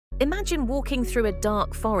Imagine walking through a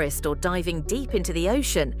dark forest or diving deep into the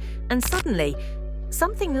ocean, and suddenly,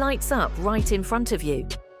 something lights up right in front of you.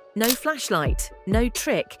 No flashlight, no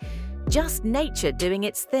trick, just nature doing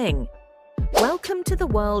its thing. Welcome to the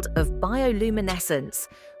world of bioluminescence,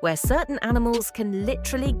 where certain animals can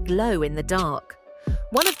literally glow in the dark.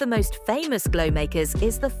 One of the most famous glow makers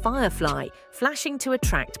is the firefly, flashing to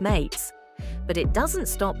attract mates. But it doesn't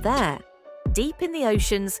stop there. Deep in the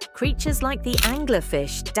oceans, creatures like the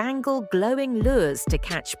anglerfish dangle glowing lures to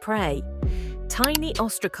catch prey. Tiny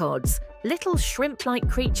ostracods, little shrimp-like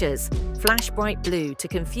creatures, flash bright blue to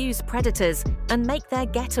confuse predators and make their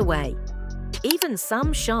getaway. Even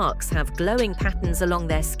some sharks have glowing patterns along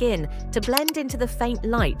their skin to blend into the faint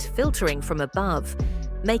light filtering from above,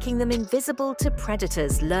 making them invisible to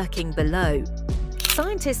predators lurking below.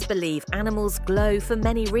 Scientists believe animals glow for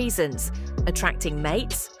many reasons: attracting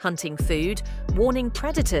mates, hunting food, warning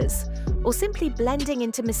predators, or simply blending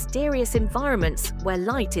into mysterious environments where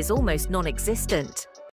light is almost non-existent.